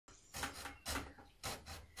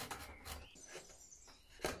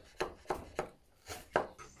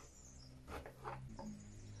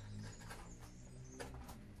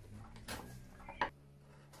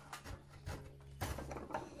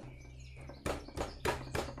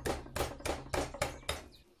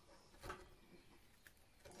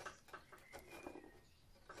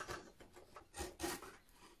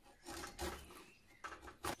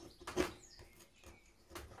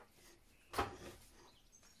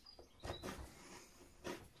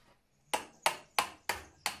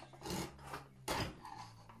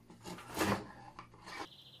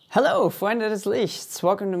Hello, Freunde des Lichts.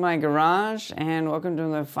 Welcome to my garage and welcome to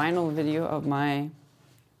the final video of my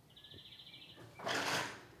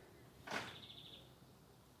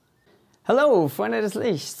Hello, Freunde des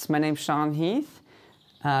Lichts. My name's Sean Heath.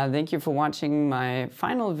 Thank you for watching my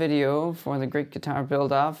final video for the Great Guitar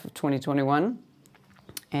Build-Off of 2021.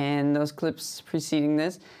 And those clips preceding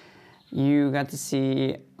this, you got to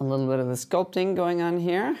see a little bit of the sculpting going on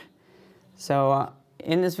here. So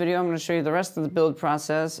in this video, I'm going to show you the rest of the build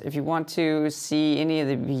process. If you want to see any of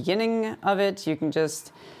the beginning of it, you can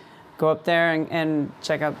just go up there and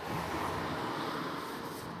check out.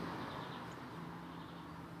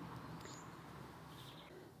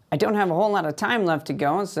 I don't have a whole lot of time left to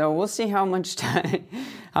go, so we'll see how much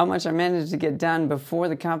I manage to get done before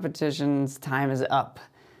the competition's time is up.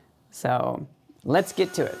 So let's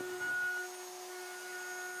get to it.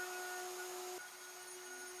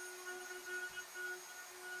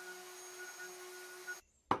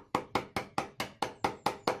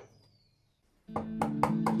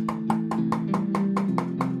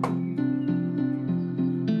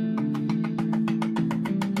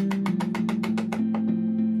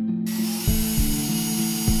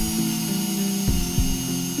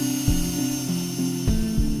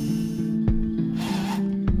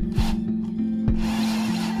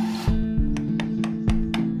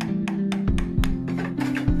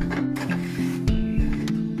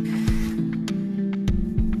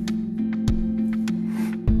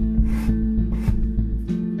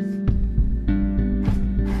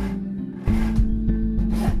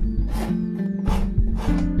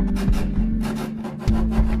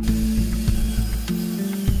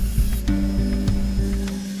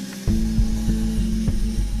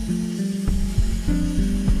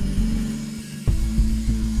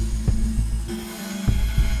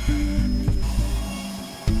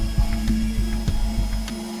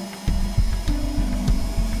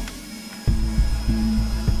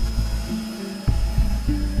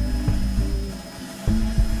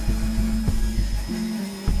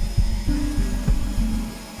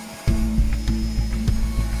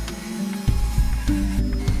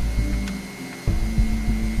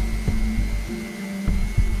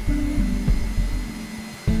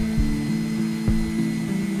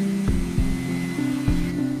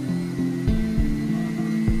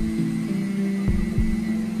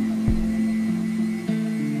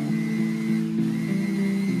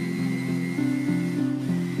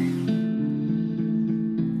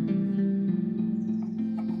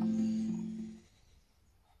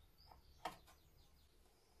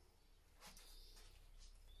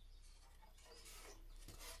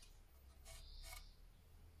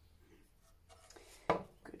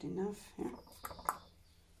 Enough here.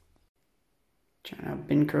 Trying out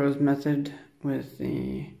Ben Crow's method with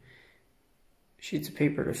the sheets of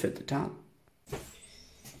paper to fit the top.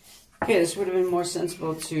 Okay, this would have been more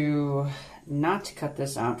sensible to not cut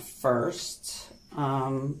this out first,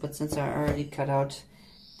 but since I already cut out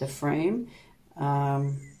the frame,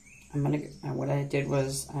 what I did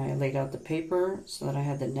was I laid out the paper so that I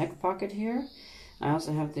had the neck pocket here. I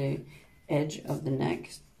also have the edge of the neck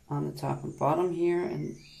on the top and bottom here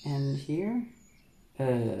and here,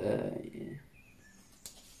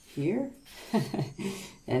 here,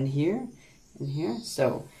 and here, and here.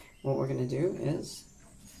 So what we're going to do is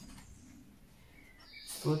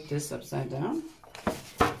flip this upside down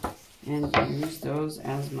and use those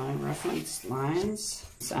as my reference lines.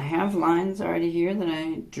 So I have lines already here that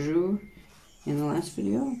I drew in the last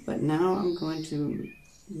video, but now I'm going to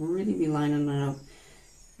really be lining it up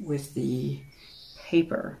with the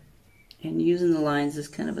paper and using the lines as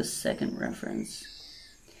kind of a second reference,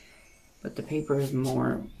 but the paper is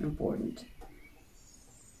more important.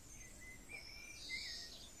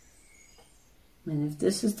 And if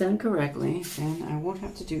this is done correctly, then I won't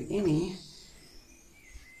have to do any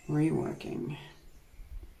reworking.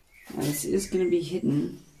 Now this is going to be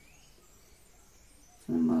hidden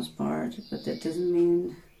for the most part, but that doesn't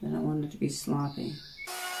mean that I want it to be sloppy.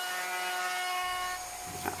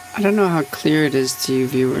 I don't know how clear it is to you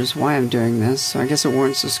viewers why I'm doing this, so I guess it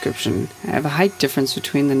warrants description. I have a height difference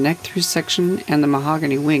between the neck through section and the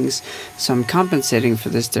mahogany wings, so I'm compensating for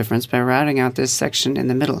this difference by routing out this section in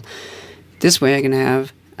the middle. This way I can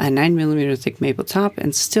have a 9mm thick maple top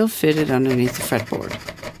and still fit it underneath the fretboard.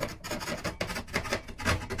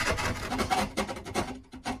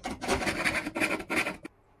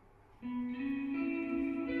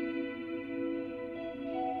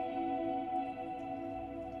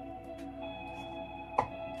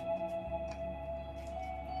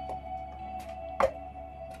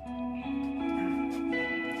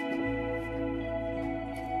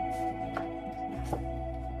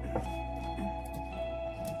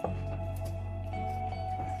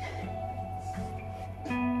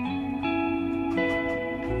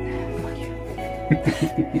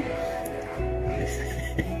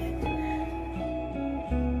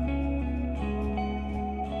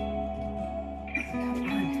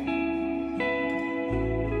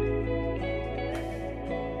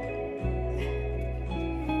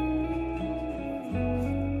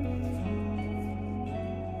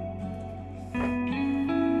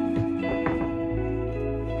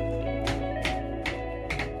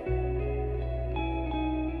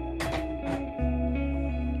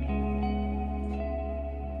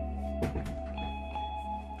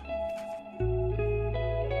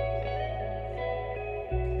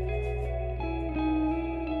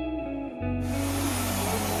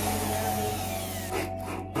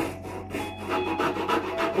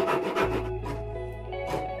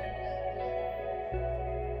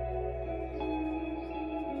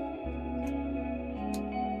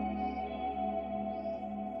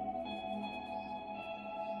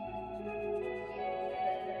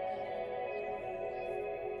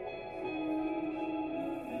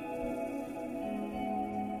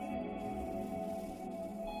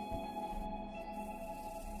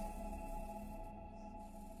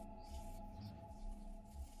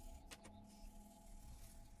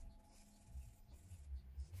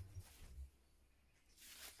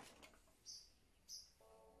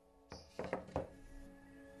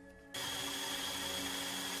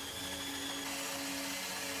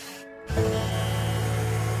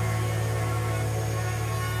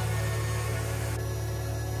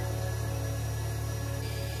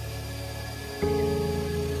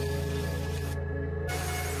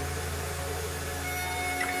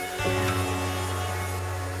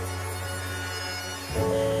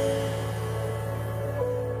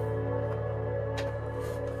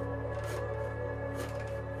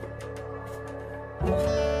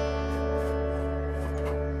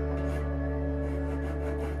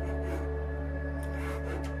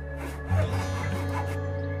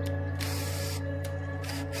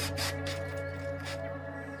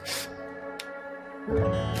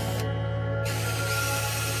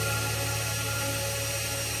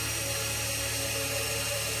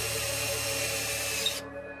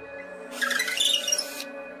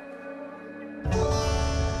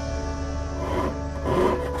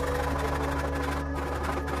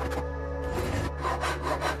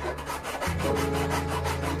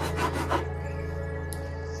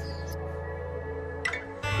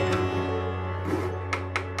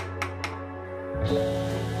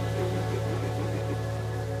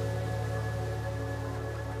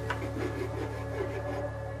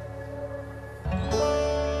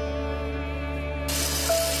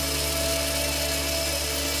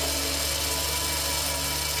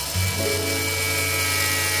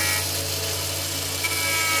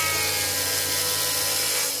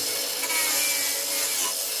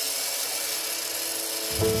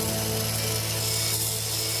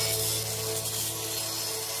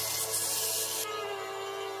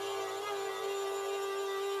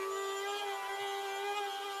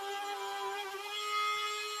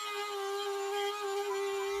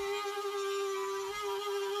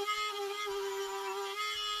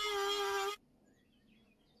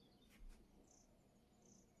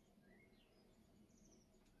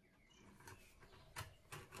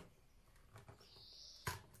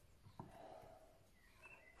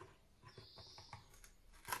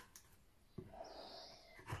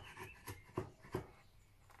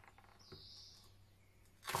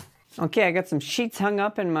 Okay, I got some sheets hung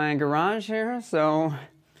up in my garage here, so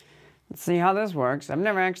let's see how this works. I've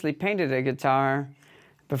never actually painted a guitar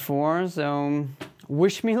before, so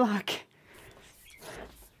wish me luck.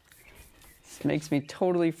 This makes me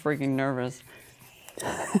totally freaking nervous.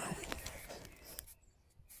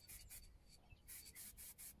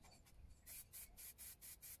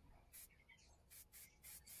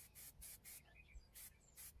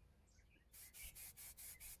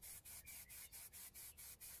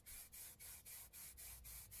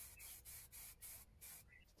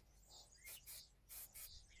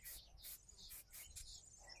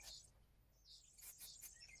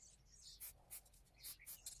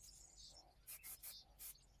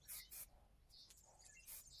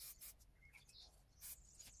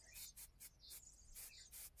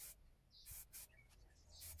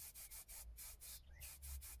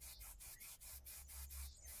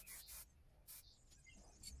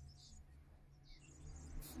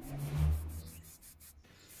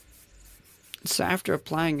 So after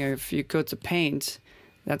applying a few coats of paint,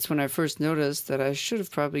 that's when I first noticed that I should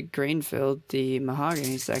have probably grain filled the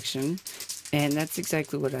mahogany section, and that's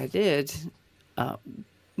exactly what I did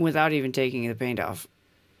without even taking the paint off.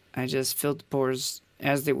 I just filled the pores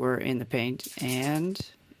as they were in the paint and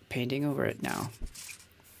painting over it now.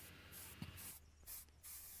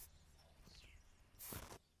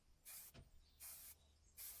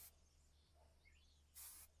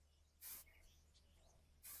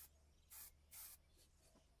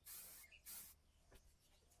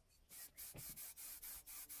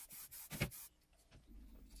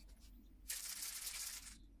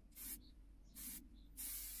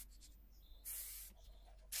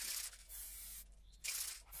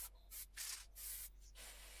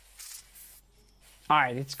 All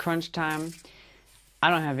right, it's crunch time. I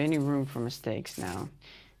don't have any room for mistakes now.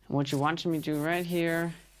 What you're watching me do right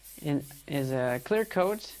here is a clear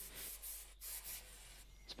coat.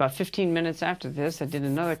 It's about 15 minutes after this, I did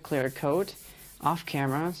another clear coat off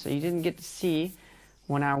camera, so you didn't get to see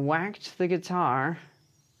when I whacked the guitar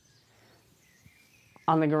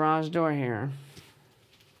on the garage door here.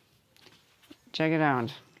 Check it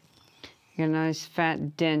out. Got a nice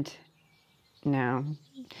fat dent now.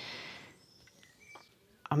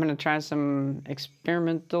 I'm gonna try some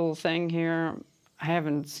experimental thing here. I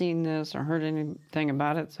haven't seen this or heard anything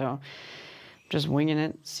about it, so I'm just winging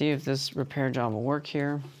it, see if this repair job will work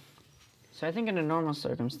here. So I think in normal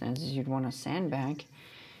circumstances, you'd want to sandbag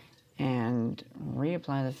and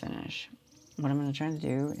reapply the finish. What I'm gonna try to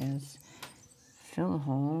do is fill the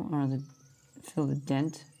hole, or fill the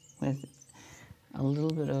dent with a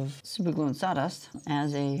little bit of super glue and sawdust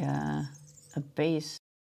as a base.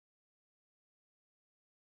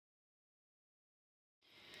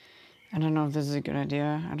 I don't know if this is a good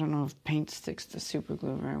idea. I don't know if paint sticks to super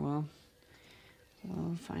glue very well.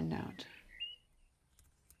 We'll find out.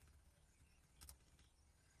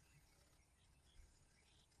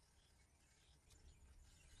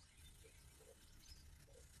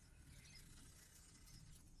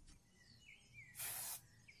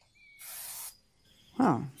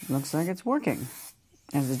 Well, looks like it's working.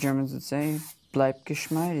 As the Germans would say, bleib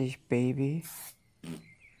geschmeidig, baby.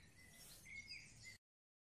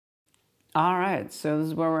 All right, so this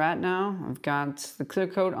is where we're at now. I've got the clear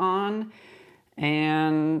coat on,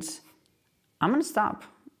 and I'm gonna stop.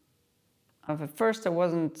 At first I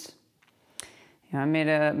wasn't, I made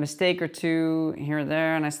a mistake or two here or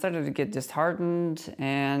there, and I started to get disheartened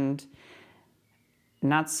and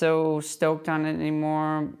not so stoked on it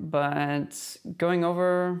anymore, but going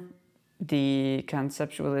over the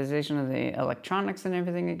conceptualization of the electronics and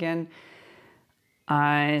everything again,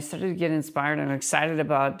 I started to get inspired and excited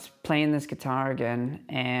about playing this guitar again,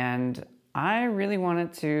 and I really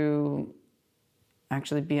wanted to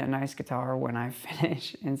actually be a nice guitar when I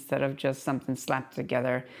finish instead of just something slapped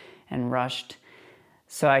together and rushed,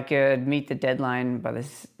 so I could meet the deadline by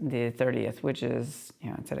the 30th, which is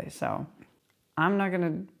today. So I'm not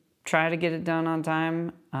gonna try to get it done on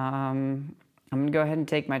time. I'm gonna go ahead and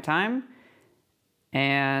take my time,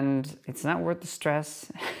 and it's not worth the stress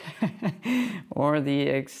or the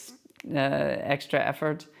extra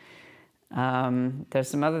effort. There's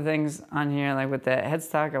some other things on here, like with the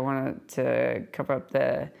headstock. I wanted to cover up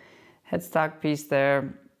the headstock piece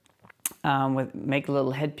there, make a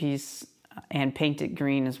little headpiece and paint it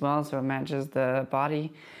green as well so it matches the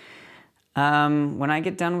body. When I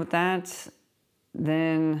get done with that,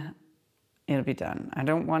 then it'll be done. I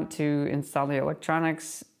don't want to install the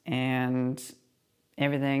electronics and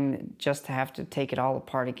everything just to have to take it all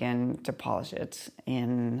apart again to polish it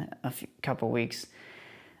in a couple weeks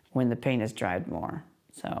when the paint has dried more.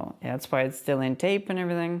 So yeah, that's why it's still in tape and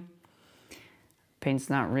everything. Paint's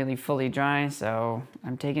not really fully dry, so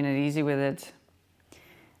I'm taking it easy with it.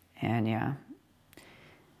 And yeah,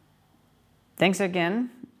 thanks again,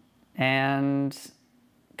 and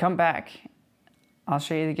come back. I'll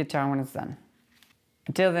show you the guitar when it's done.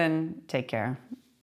 Until then, take care.